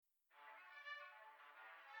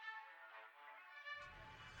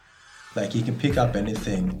Like, you can pick up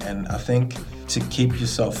anything, and I think to keep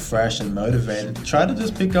yourself fresh and motivated, try to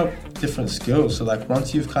just pick up different skills. So like,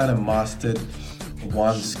 once you've kind of mastered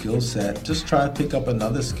one skill set, just try to pick up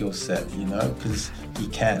another skill set, you know, because you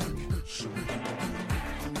can.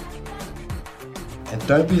 And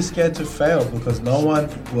don't be scared to fail, because no one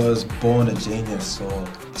was born a genius, or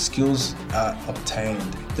skills are obtained.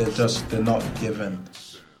 They're not given.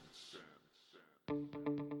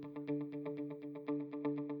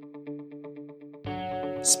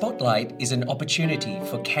 Spotlight is an opportunity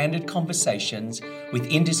for candid conversations with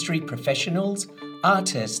industry professionals,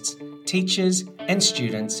 artists, teachers and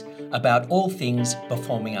students about all things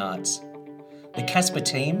performing arts. The Casper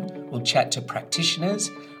team will chat to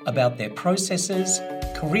practitioners about their processes,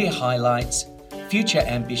 career highlights, future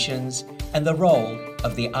ambitions, and the role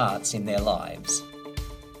of the arts in their lives.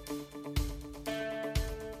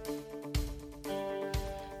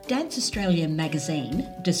 Dance Australia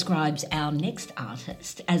magazine describes our next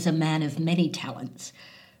artist as a man of many talents.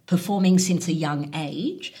 Performing since a young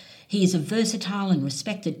age, he is a versatile and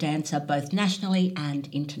respected dancer both nationally and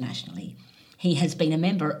internationally. He has been a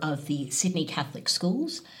member of the Sydney Catholic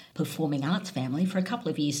Schools Performing Arts family for a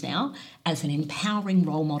couple of years now as an empowering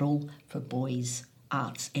role model for boys'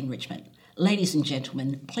 arts enrichment. Ladies and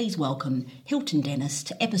gentlemen, please welcome Hilton Denis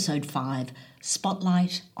to episode 5,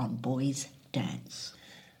 Spotlight on Boys Dance.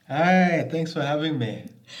 Hi, thanks for having me.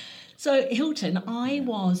 So, Hilton, I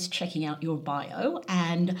was checking out your bio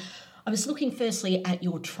and I was looking firstly at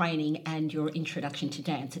your training and your introduction to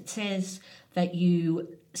dance. It says that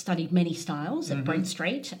you studied many styles at Brent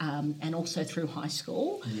Street and also through high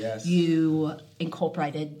school. Yes. You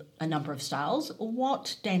incorporated a number of styles.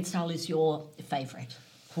 What dance style is your favourite?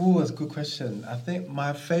 Ooh, that's a good question. I think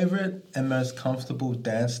my favorite and most comfortable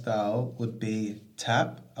dance style would be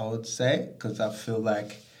tap, I would say, because I feel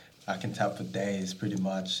like I can tap for days pretty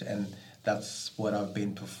much, and that's what I've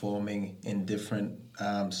been performing in different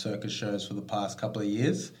circus shows for the past couple of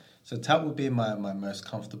years. So tap would be my most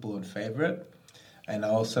comfortable and favorite. And I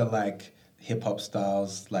also like hip-hop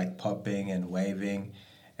styles like popping and waving,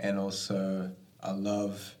 and also I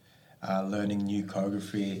love learning new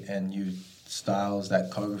choreography and new styles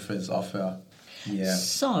that choreographers offer. Yeah.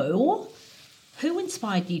 So, who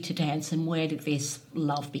inspired you to dance and where did this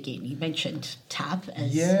love begin? You mentioned tap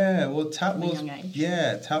as tap from a was young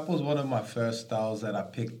age. tap was one of my first styles that I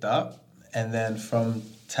picked up, and then from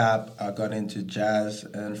tap I got into jazz,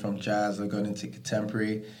 and from jazz I got into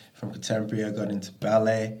contemporary. From contemporary I got into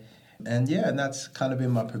ballet, and that's kind of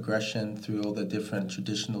been my progression through all the different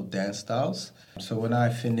traditional dance styles. So when I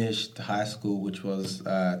finished high school, which was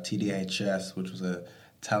TDHS, which was a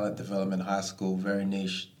talent development high school, very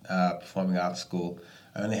niche performing arts school,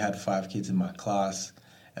 I only had 5 kids in my class,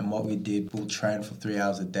 and what we did, we'll train for 3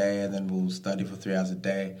 hours a day, and then we'll study for 3 hours a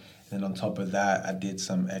day, and then on top of that I did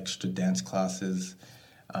some extra dance classes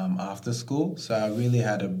after school. So I really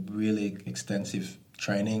had a really extensive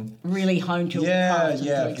training. Really honed your craft of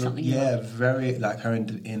doing something you loved. Very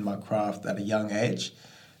honed in my craft at a young age.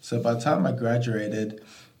 So by the time I graduated,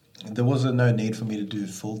 there wasn't no need for me to do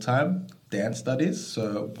full-time dance studies.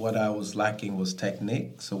 So what I was lacking was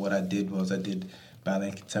technique. So what I did was I did ballet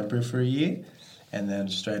and contemporary for a year, and then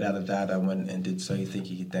straight out of that I went and did So You Think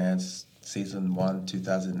You Could Dance season 1,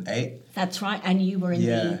 2008. That's right, and you were in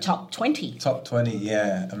the top 20. Top 20,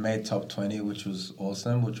 yeah. I made top 20, which was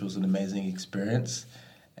awesome, which was an amazing experience.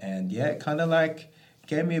 And it kind of like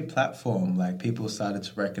gave me a platform. Like, people started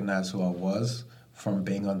to recognize who I was from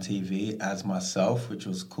being on TV as myself, which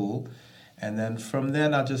was cool. And then from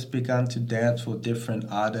then I just began to dance for different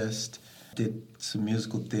artists. Did some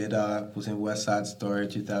musical theatre, was in West Side Story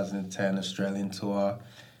 2010 Australian tour,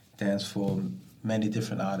 danced for many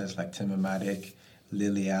different artists like Timmatic,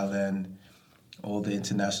 Lily Allen, all the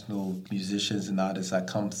international musicians and artists that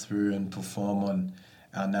come through and perform on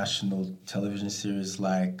our national television series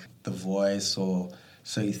like The Voice or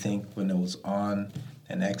So You Think when it was on,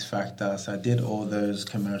 and X Factor. So I did all those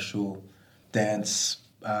commercial dance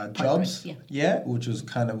jobs,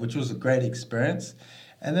 which was a great experience.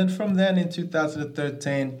 And then from then in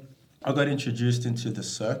 2013, I got introduced into the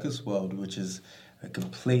circus world, which is a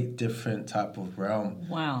complete different type of realm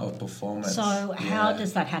of performance. So how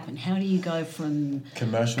does that happen? How do you go from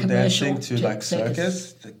commercial dancing to like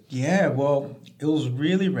circus? Yeah, well, it was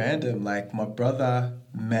really random. Like, my brother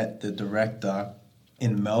met the director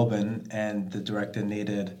in Melbourne, and the director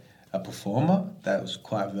needed a performer that was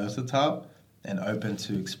quite versatile and open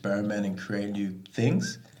to experiment and create new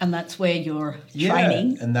things. And that's where your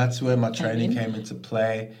training... and that's where my training came into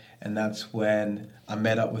play. And that's when I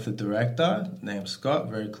met up with a director named Scott,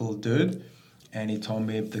 very cool dude. And he told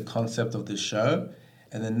me the concept of the show.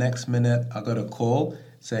 And the next minute, I got a call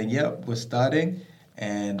saying, yep, we're starting.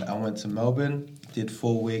 And I went to Melbourne, did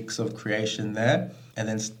 4 weeks of creation there, and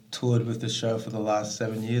then toured with the show for the last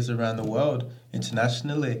 7 years around the world,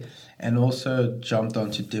 internationally. And also jumped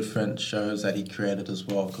onto different shows that he created as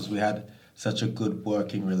well, because we had such a good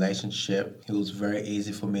working relationship. It was very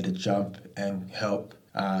easy for me to jump and help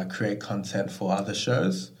create content for other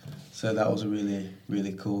shows. So that was really,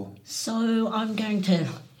 really cool. So I'm going to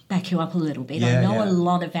back you up a little bit. I know a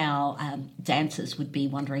lot of our dancers would be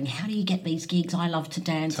wondering, how do you get these gigs? I love to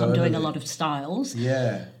dance. Totally. I'm doing a lot of styles.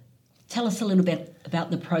 Yeah. Tell us a little bit about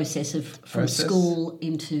the process of from school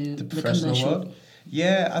into the commercial world.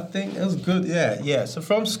 Yeah, I think it was good. Yeah. So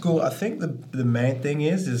from school, I think the main thing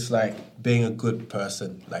is like being a good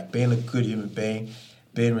person, like being a good human being,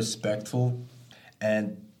 being respectful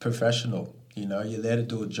and professional. You know, you're there to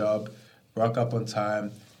do a job, rock up on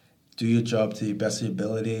time, do your job to the best of your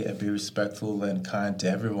ability, and be respectful and kind to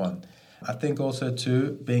everyone. I think also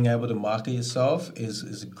too, being able to market yourself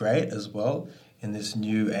is great as well. In this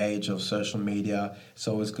new age of social media, it's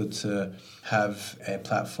always good to have a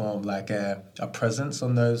platform, like a presence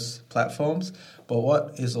on those platforms. But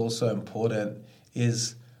what is also important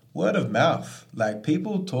is word of mouth. Like,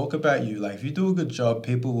 people talk about you. Like, if you do a good job,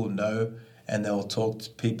 people will know, and they'll talk to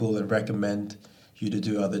people and recommend you to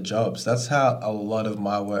do other jobs. That's how a lot of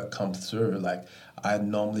my work comes through. Like, I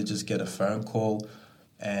normally just get a phone call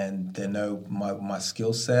and they know my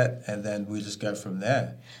skill set, and then we just go from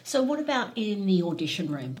there. So what about in the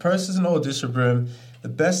audition room? Process in the audition room, the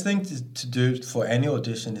best thing to do for any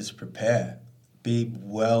audition is prepare. Be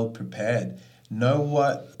well prepared. Know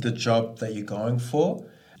what the job that you're going for,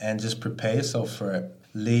 and just prepare yourself for it.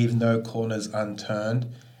 Leave no corners unturned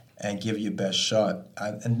and give your best shot.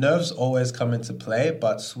 And nerves always come into play,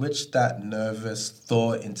 but switch that nervous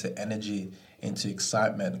thought into energy, into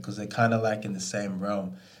excitement, because they're kind of like in the same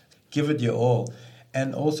realm. Give it your all.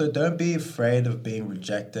 And also, don't be afraid of being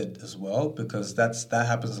rejected as well, because that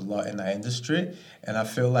happens a lot in our industry. And I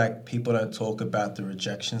feel like people don't talk about the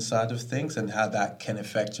rejection side of things and how that can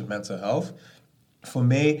affect your mental health. For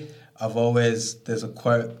me, there's a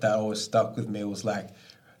quote that always stuck with me. It was like,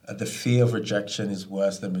 the fear of rejection is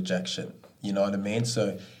worse than rejection. You know what I mean?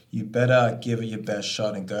 So you better give it your best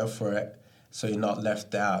shot and go for it, so you're not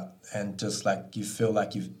left out and just like you feel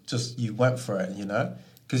like you went for it, you know?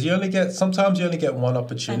 Because sometimes you only get one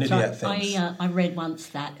opportunity at things. I read once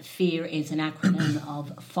that fear is an acronym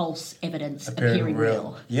of false evidence appearing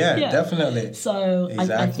real. Yeah, definitely. So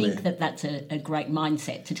exactly. I think that's a great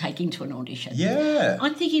mindset to take into an audition. Yeah.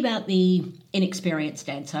 I'm thinking about the inexperienced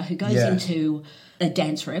dancer who goes into a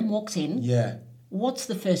dance room, walks in. Yeah. What's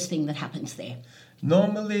the first thing that happens there?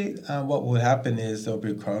 Normally, what will happen is there'll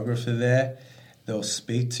be a choreographer there. They'll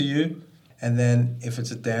speak to you. And then if it's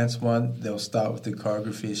a dance one, they'll start with the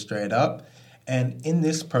choreography straight up. And in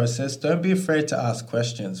this process, don't be afraid to ask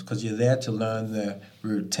questions, because you're there to learn the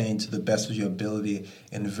routine to the best of your ability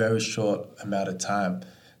in a very short amount of time.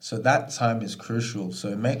 So that time is crucial.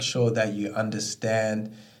 So make sure that you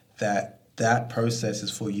understand that process is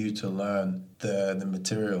for you to learn the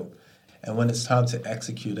material. And when it's time to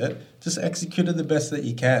execute it, just execute it the best that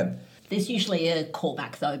you can. There's usually a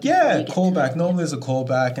callback, though. Yeah, callback. Normally there's a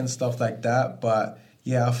callback and stuff like that. But,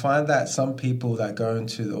 yeah, I find that some people that go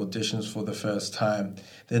into the auditions for the first time,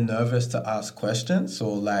 they're nervous to ask questions,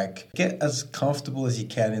 or, like, get as comfortable as you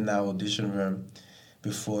can in that audition room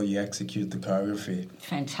before you execute the choreography.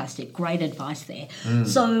 Fantastic. Great advice there.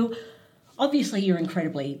 So, obviously, you're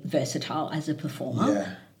incredibly versatile as a performer.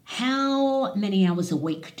 Yeah. How many hours a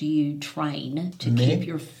week do you train to keep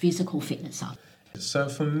your physical fitness up? So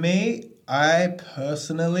for me, I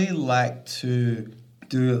personally like to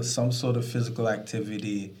do some sort of physical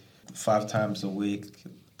activity 5 times a week,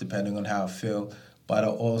 depending on how I feel. But I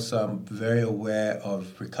also am very aware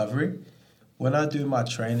of recovery. When I do my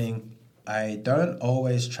training, I don't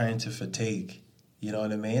always train to fatigue. You know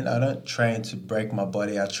what I mean? I don't train to break my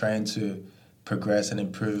body. I train to progress and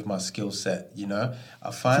improve my skill set, you know?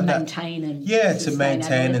 I find to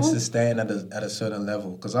maintain and sustain at a certain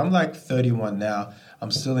level. Because I'm like 31 now.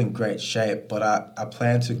 I'm still in great shape, but I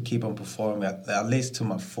plan to keep on performing at least to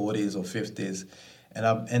my 40s or 50s.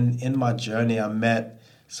 And in my journey, I met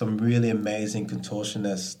some really amazing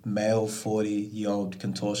contortionists, male 40-year-old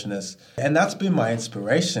contortionists. And that's been my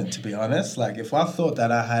inspiration, to be honest. Like, if I thought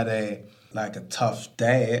that I had a tough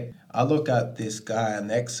day, I look at this guy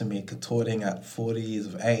next to me contorting at 40 years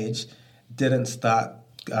of age, didn't start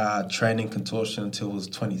training contortion until he was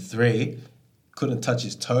 23, couldn't touch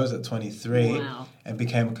his toes at 23, wow. and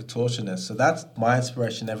became a contortionist. So that's my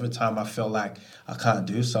inspiration. Every time I feel like I can't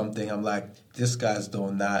do something, I'm like, this guy's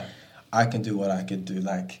doing that. I can do what I can do.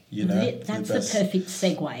 Like, you know, That's the perfect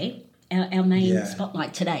segue. Our main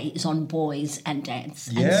spotlight today is on boys and dance,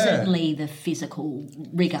 and certainly the physical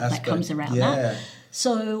rigour that comes around that.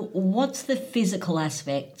 So what's the physical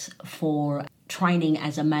aspect for training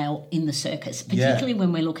as a male in the circus, particularly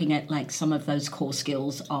when we're looking at like some of those core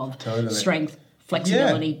skills of strength,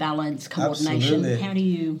 flexibility, balance, coordination? Absolutely. How do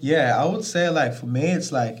you... Yeah, I would say like for me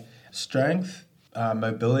it's like strength,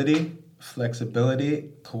 mobility, flexibility,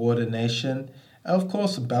 coordination, and of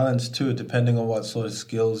course balance too, depending on what sort of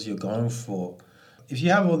skills you're going for. If you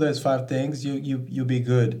have all those 5 things, you'll be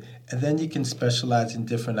good. And then you can specialize in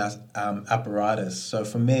different apparatus. So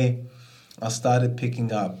for me, I started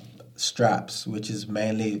picking up straps, which is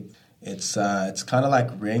mainly, it's kind of like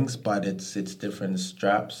rings, but it's different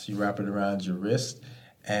straps. You wrap it around your wrist,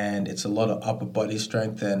 and it's a lot of upper body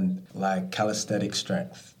strength and like calisthenic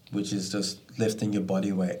strength, which is just lifting your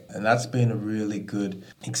body weight. And that's been a really good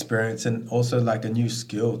experience, and also like a new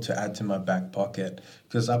skill to add to my back pocket.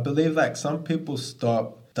 Because I believe like some people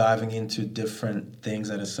stop diving into different things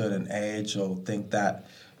at a certain age, or think that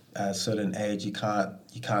at a certain age you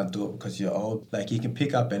can't do it because you're old. Like you can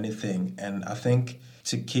pick up anything. And I think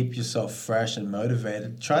to keep yourself fresh and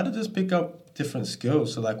motivated, try to just pick up different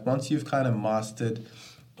skills. So like once you've kind of mastered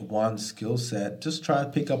one skill set, just try to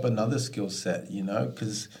pick up another skill set, you know,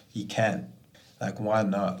 because you can. Like, why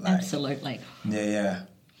not? Like, absolutely. Yeah.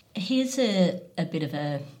 Here's a bit of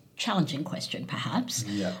a challenging question, perhaps.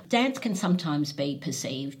 Yeah. Dance can sometimes be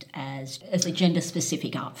perceived as a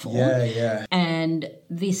gender-specific art form. Yeah. And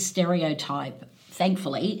this stereotype,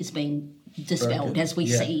 thankfully, is being dispelled as we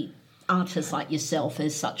see artists like yourself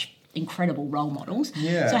as such incredible role models.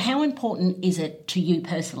 Yeah. So how important is it to you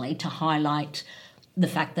personally to highlight the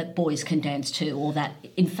fact that boys can dance too, or that,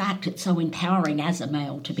 in fact, it's so empowering as a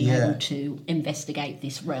male to be able to investigate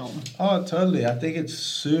this realm? Oh, totally. I think it's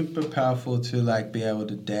super powerful to, like, be able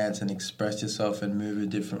to dance and express yourself and move in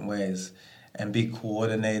different ways and be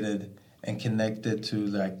coordinated and connected to,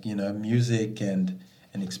 like, you know, music and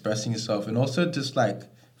expressing yourself. And also just, like,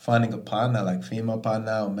 finding a partner, like female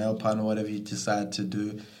partner or male partner, whatever you decide to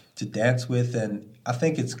do, to dance with. And I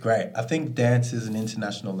think it's great. I think dance is an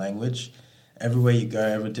international language. Everywhere you go,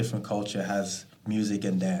 every different culture has music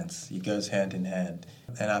and dance. It goes hand in hand.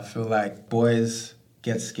 And I feel like boys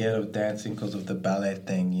get scared of dancing because of the ballet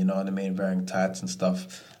thing, you know what I mean, wearing tights and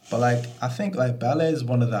stuff. But like, I think like ballet is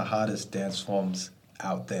one of the hardest dance forms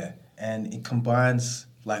out there. And it combines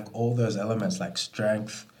like all those elements like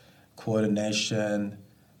strength, coordination,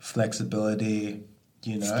 flexibility,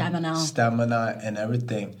 you know, stamina and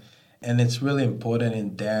everything. And it's really important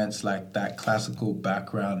in dance, like that classical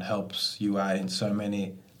background helps you out in so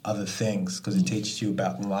many other things because it teaches you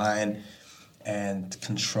about line and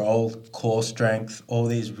control, core strength, all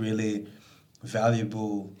these really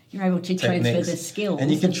valuable You're able to techniques. Transfer the skills.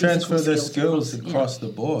 And you can transfer those skills across the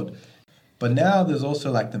board. But now there's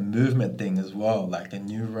also like the movement thing as well, like a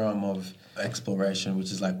new realm of exploration,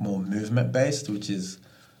 which is like more movement-based, which is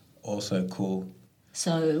also cool.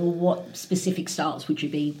 So what specific styles would you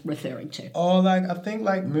be referring to? Oh, like, I think,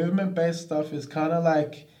 like, movement-based stuff is kind of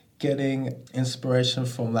like getting inspiration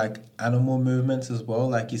from, like, animal movements as well.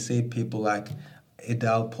 Like, you see people like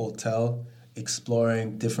Idal Portel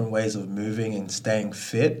exploring different ways of moving and staying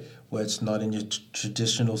fit, where it's not in your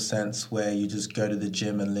traditional sense where you just go to the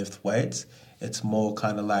gym and lift weights. It's more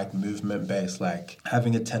kind of like movement-based, like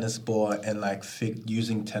having a tennis ball and like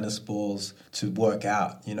using tennis balls to work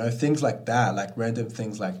out, you know, things like that, like random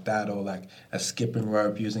things like that, or like a skipping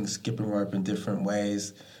rope, using skipping rope in different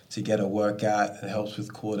ways to get a workout. It helps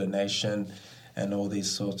with coordination and all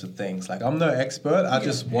these sorts of things. Like, I'm no expert. I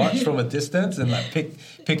just watch from a distance and like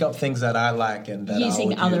pick up things that I like and that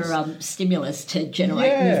using I would other stimulus to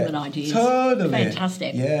generate movement ideas. Totally.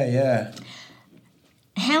 Fantastic. Yeah.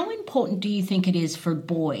 How important do you think it is for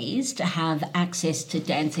boys to have access to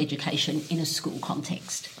dance education in a school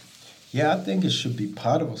context? Yeah, I think it should be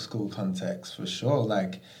part of a school context for sure.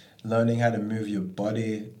 Like, learning how to move your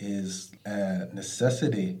body is a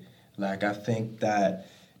necessity. Like, I think that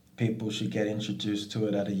people should get introduced to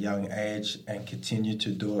it at a young age and continue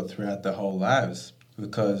to do it throughout their whole lives.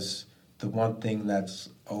 Because the one thing that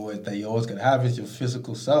you always going to have is your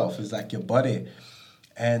physical self, is like your body.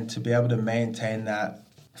 And to be able to maintain that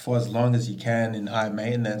for as long as you can in high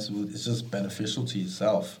maintenance, it's just beneficial to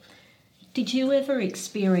yourself. Did you ever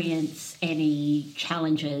experience any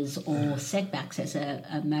challenges or setbacks as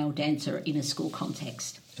a male dancer in a school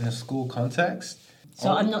context? In a school context?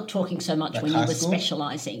 So I'm not talking so much like when you were school?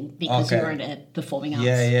 specialising, because you're in a performing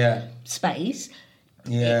arts space.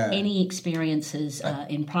 Yeah. Any experiences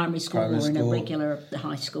in primary school or in a regular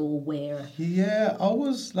high school where... Yeah,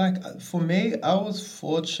 for me, I was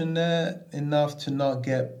fortunate enough to not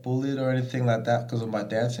get bullied or anything like that because of my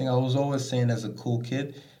dancing. I was always seen as a cool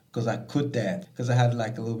kid because I could dance, because I had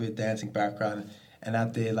like a little bit of dancing background. And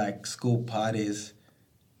at the like school parties,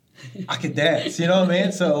 I could dance, you know what I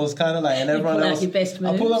mean? So it was kind of like, and everyone else... your best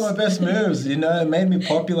moves. I pulled out my best moves, you know? It made me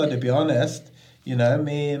popular, to be honest. You know,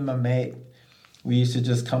 me and my mate, we used to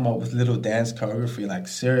just come up with little dance choreography, like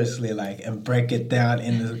seriously, like, and break it down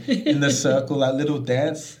in the circle, like little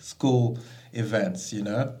dance school events, you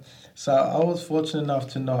know. So I was fortunate enough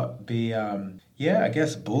to not be, I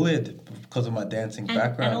guess, bullied because of my dancing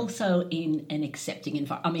background. And also in an accepting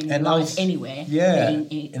environment. I mean, life anywhere. Yeah,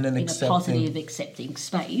 in a positive, accepting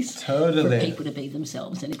space. Totally. For people to be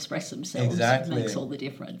themselves and express themselves. Exactly. Makes all the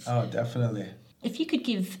difference. Oh, definitely. If you could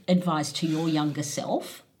give advice to your younger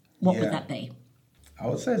self, what would that be? I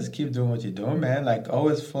would say just keep doing what you're doing, man. Like,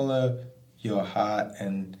 always follow your heart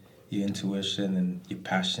and your intuition and your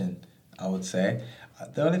passion, I would say.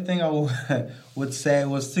 The only thing I would say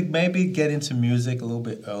was to maybe get into music a little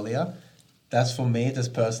bit earlier. That's for me,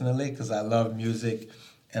 just personally, because I love music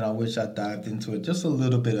and I wish I dived into it just a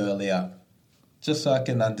little bit earlier, just so I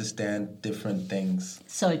can understand different things.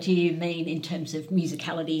 So do you mean in terms of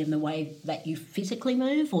musicality and the way that you physically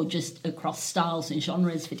move, or just across styles and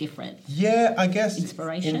genres for different I guess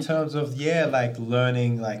inspiration? In terms of, like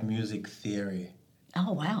learning like music theory.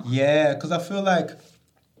 Oh, wow. Yeah, because I feel like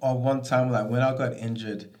one time, like when I got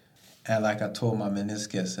injured and like I tore my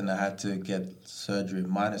meniscus and I had to get surgery,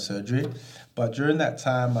 minor surgery. But during that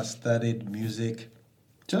time, I studied music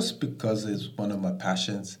just because it's one of my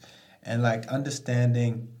passions. And like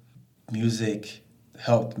understanding music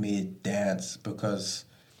helped me dance because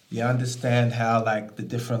you understand how like the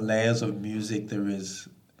different layers of music there is,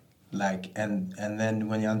 like, and then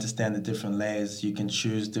when you understand the different layers, you can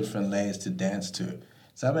choose different layers to dance to.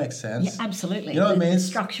 Does that make sense? Yeah, absolutely. You know what I mean? The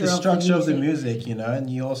structure of the music, you know, and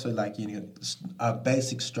you also like, you know, a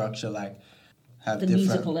basic structure, like have the different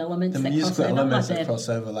musical elements the that musical cross over, elements like that cross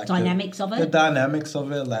over, like dynamics of it. The dynamics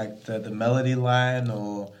of it, like the melody line,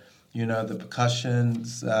 or you know, the percussion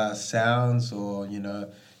sounds, or you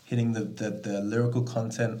know, hitting the lyrical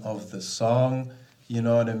content of the song. You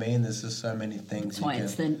know what I mean? There's just so many things. That's why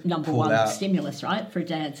it's the number one stimulus, right, for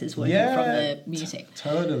dancers working from the music.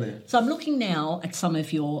 Totally. So I'm looking now at some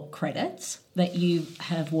of your credits that you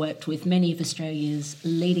have worked with many of Australia's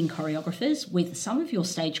leading choreographers, with some of your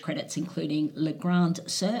stage credits including Le Grand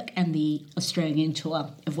Cirque and the Australian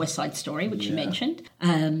tour of West Side Story, which you mentioned,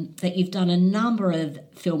 that you've done a number of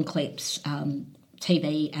film clips,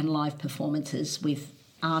 TV and live performances with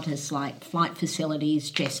artists like Flight Facilities,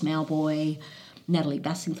 Jess Mauboy, Natalie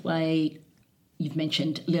Bassingthwaighte, you've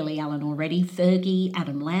mentioned Lily Allen already, Fergie,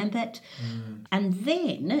 Adam Lambert. And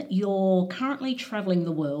then you're currently travelling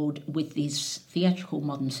the world with this theatrical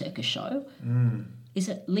modern circus show. Is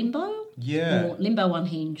it Limbo? Yeah. Or Limbo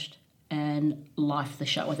Unhinged and Life the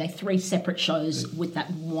Show? Are they three separate shows with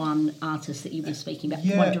that one artist that you were speaking about?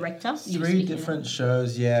 One director? Three different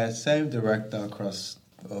shows, same director across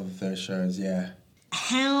of those shows,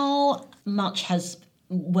 How much has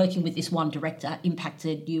working with this one director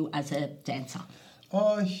impacted you as a dancer?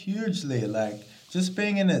 Oh, hugely. Like, just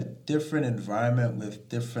being in a different environment with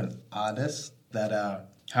different artists that are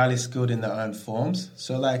highly skilled in their own forms.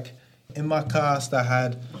 So, like, in my cast, I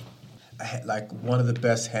had like one of the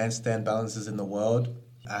best handstand balances in the world.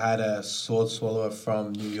 I had a sword swallower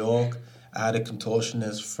from New York. I had a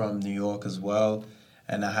contortionist from New York as well.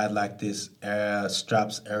 And I had like this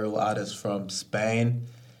straps aerial artist from Spain.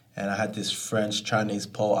 And I had this French Chinese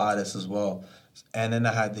pole artist as well. And then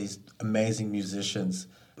I had these amazing musicians.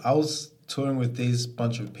 I was touring with these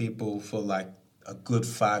bunch of people for like a good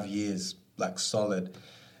 5 years, like solid.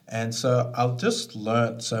 And so I just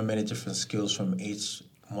learned so many different skills from each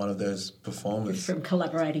one of those performers. Just from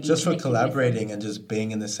collaborating. Just for collaborating and just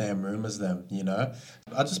being in the same room as them, you know.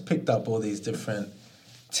 I just picked up all these different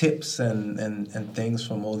tips and things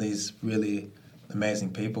from all these really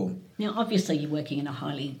amazing people. Now, obviously, you're working in a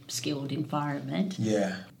highly skilled environment.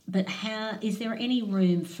 Yeah. But is there any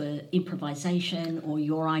room for improvisation or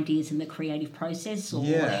your ideas in the creative process, or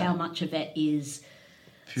how much of it is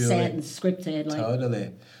set and scripted?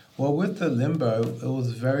 Totally. Well, with the Limbo, it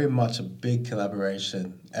was very much a big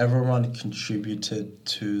collaboration. Everyone contributed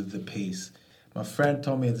to the piece. My friend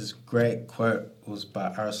told me this great quote was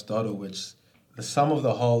by Aristotle, which the sum of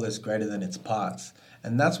the whole is greater than its parts.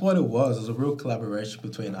 And that's what it was. It was a real collaboration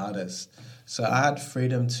between artists. So I had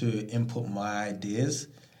freedom to input my ideas,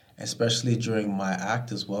 especially during my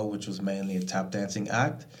act as well, which was mainly a tap dancing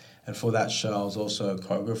act. And for that show, I was also a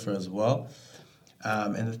choreographer as well.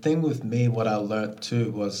 And the thing with me, what I learned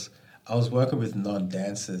too was I was working with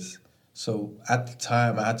non-dancers. So at the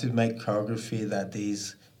time, I had to make choreography that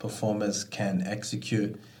these performers can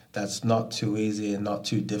execute that's not too easy and not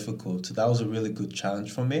too difficult. So that was a really good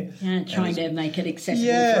challenge for me. Yeah, trying to make it accessible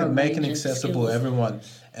Yeah, for make it accessible to skills. everyone.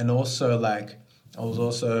 And also, like, I was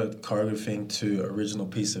also choreographing to original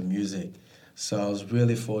piece of music. So I was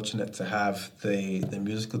really fortunate to have the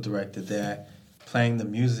musical director there playing the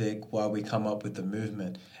music while we come up with the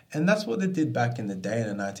movement. And that's what they did back in the day in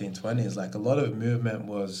the 1920s. Like, a lot of movement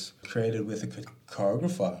was created with a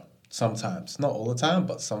choreographer sometimes. Not all the time,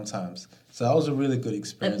 but sometimes. So that was a really good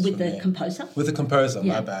experience With for the me. composer? With the composer,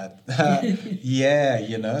 Yeah. my bad. Yeah,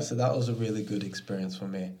 you know, so that was a really good experience for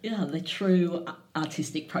me. Yeah, the true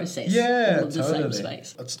artistic process. Yeah, all in the totally. same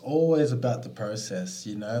space. It's always about the process,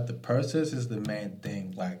 you know? The process is the main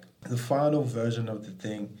thing. Like, the final version of the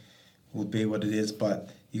thing will be what it is, but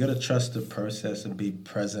you got to trust the process and be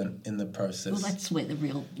present in the process. Well, that's where the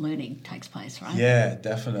real learning takes place, right? Yeah,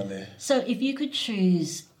 definitely. So if you could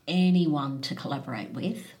choose anyone to collaborate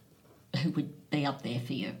with, who would be up there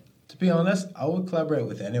for you? To be honest, I would collaborate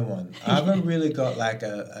with anyone. I haven't really got like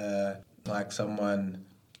like someone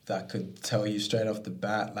that could tell you straight off the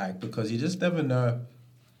bat, like, because you just never know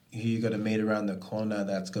who you got to meet around the corner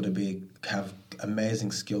that's got to have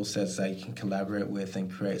amazing skill sets that you can collaborate with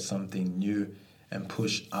and create something new and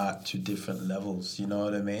push art to different levels. You know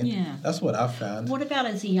what I mean? Yeah. That's what I found. What about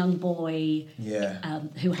as a young boy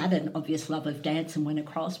who had an obvious love of dance and went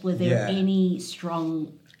across? Were there any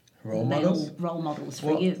strong role models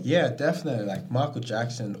for you? Yeah, definitely. Like Michael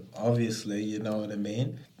Jackson, obviously, you know what I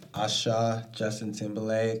mean? Usher, Justin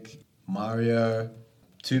Timberlake, Mario,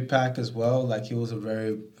 Tupac as well. Like, he was a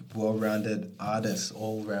very well-rounded artist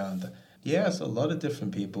all round. Yeah, so a lot of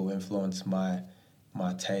different people influenced my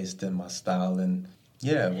taste and my style and,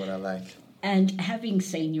 yeah, what I like. And having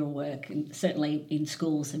seen your work, and certainly in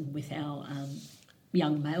schools and with our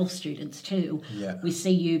young male students too, we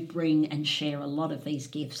see you bring and share a lot of these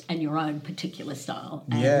gifts and your own particular style.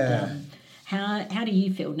 And, how do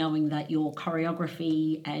you feel knowing that your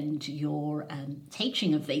choreography and your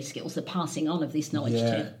teaching of these skills, the passing on of this knowledge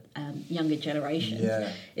to younger generations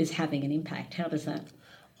is having an impact? How does that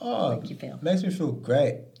make you feel? It makes me feel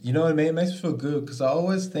great. You know what I mean? It makes me feel good because I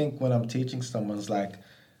always think when I'm teaching someone, it's like,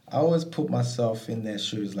 I always put myself in their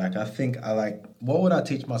shoes. Like, I think what would I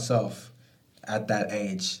teach myself at that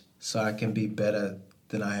age so I can be better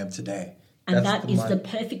than I am today? And that is the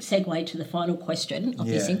perfect segue to the final question of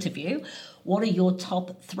this interview. What are your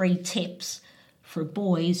top 3 tips for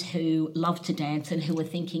boys who love to dance and who are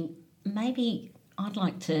thinking, maybe I'd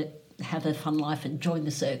like to have a fun life and join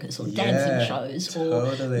the circus or dancing shows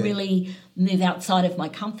or really move outside of my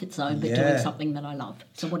comfort zone but doing something that I love?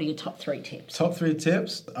 So what are your top 3 tips? Top 3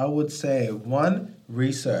 tips? I would say 1,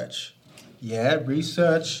 research. Yeah,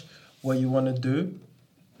 research what you want to do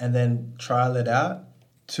and then trial it out.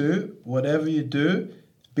 2, whatever you do,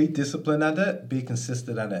 be disciplined at it, be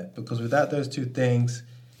consistent at it. Because without those 2 things,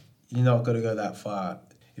 you're not going to go that far.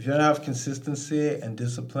 If you don't have consistency and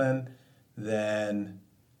discipline, then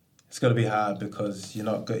it's going to be hard because you're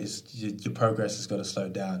not good. Your progress is going to slow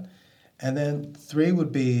down. And then 3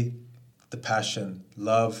 would be the passion.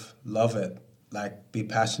 Love it. Like, be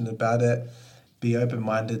passionate about it. Be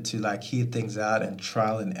open-minded to, like, hear things out and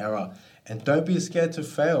trial and error. And don't be scared to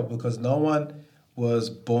fail because no one was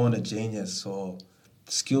born a genius or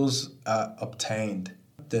skills are obtained.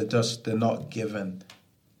 They're not given.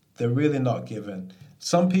 They're really not given.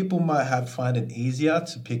 Some people might find it easier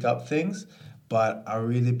to pick up things, but I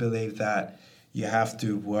really believe that you have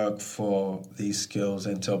to work for these skills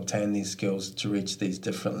and to obtain these skills to reach these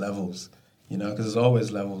different levels, you know, because there's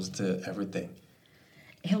always levels to everything.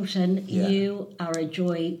 Hilton, you are a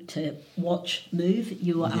joy to watch move.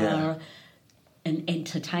 You are an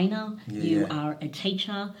entertainer, you are a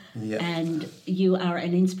teacher, and you are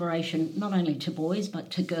an inspiration not only to boys but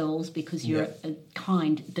to girls because you're a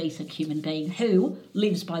kind, decent human being who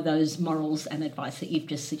lives by those morals and advice that you've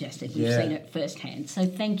just suggested. We've seen it firsthand. So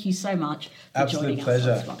thank you so much for joining us.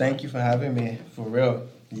 Absolute pleasure. Thank you for having me, for real.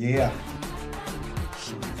 Yeah.